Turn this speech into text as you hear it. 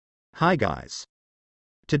Hi guys.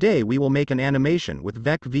 Today we will make an animation with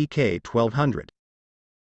Veikk VK1200.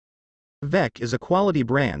 Veikk is a quality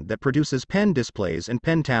brand that produces pen displays and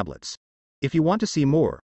pen tablets. If you want to see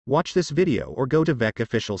more, watch this video or go to Veikk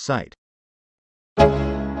official site.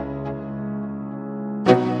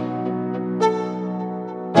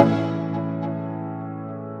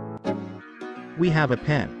 We have a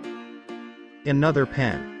pen, another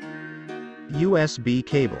pen, USB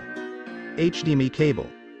cable, HDMI cable,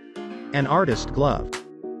 an artist glove,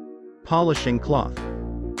 polishing cloth,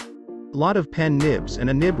 lot of pen nibs and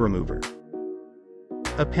a nib remover,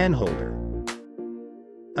 a pen holder,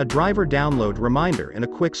 a driver download reminder and a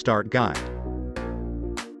quick start guide,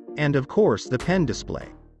 and of course the pen display.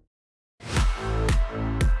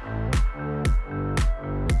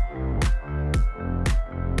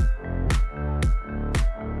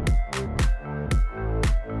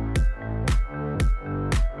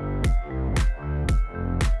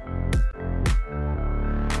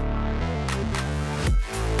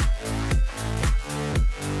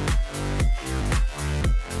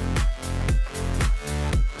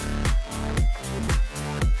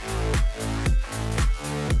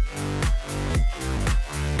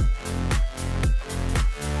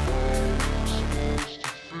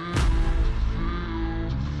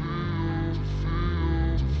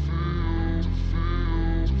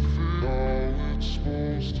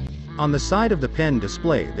 On the side of the pen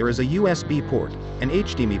display there is a USB port, an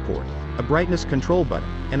HDMI port, a brightness control button,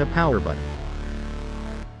 and a power button.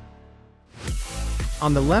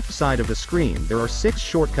 On the left side of the screen there are 6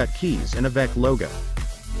 shortcut keys and a Veikk logo.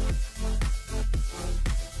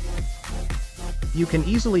 You can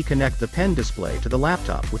easily connect the pen display to the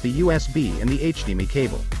laptop with the USB and the HDMI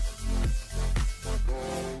cable.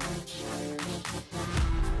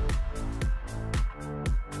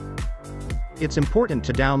 It's important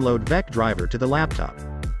to download Vex Driver to the laptop.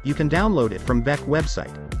 You can download it from Veikk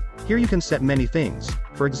website. Here you can set many things.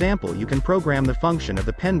 For example, you can program the function of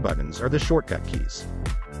the pen buttons or the shortcut keys.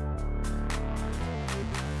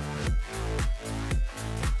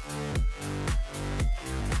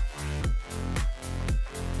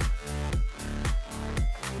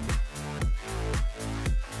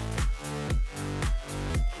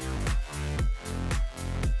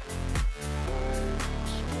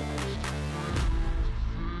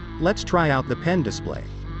 Let's try out the pen display.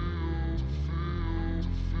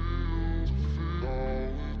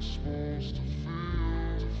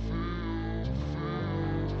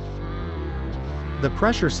 The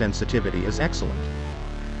pressure sensitivity is excellent.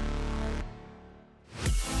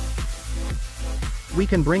 We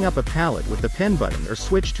can bring up a palette with the pen button or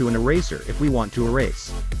switch to an eraser if we want to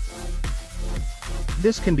erase.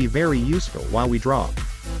 This can be very useful while we draw.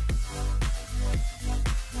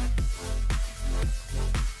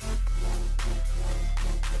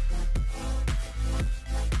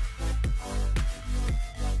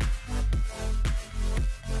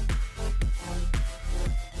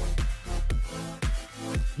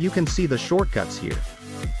 You can see the shortcuts here.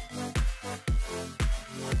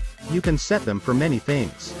 You can set them for many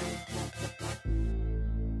things.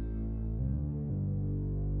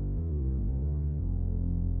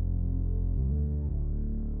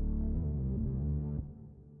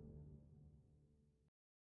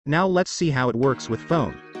 Now let's see how it works with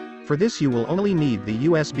phone. For this you will only need the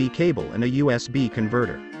USB cable and a USB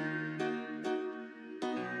converter.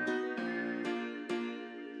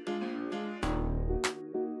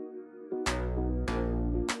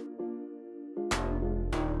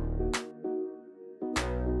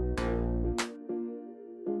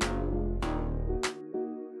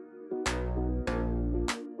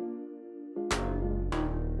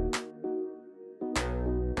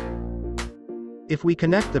 If we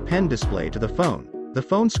connect the pen display to the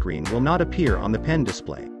phone screen will not appear on the pen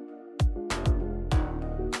display.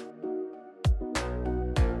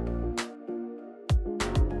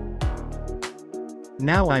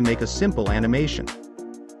 Now I make a simple animation.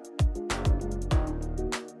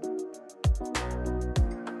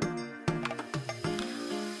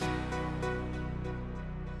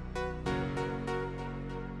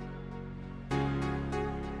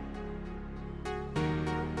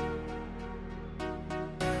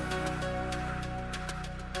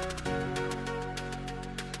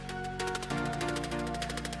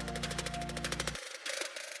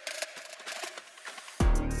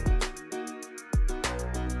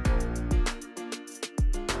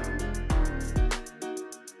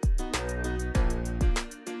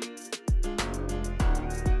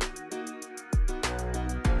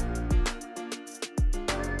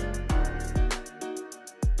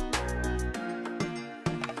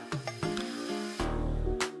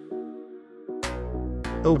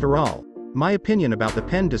 Overall, my opinion about the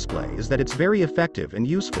pen display is that it's very effective and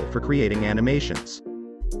useful for creating animations.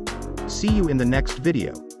 See you in the next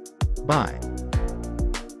video. Bye.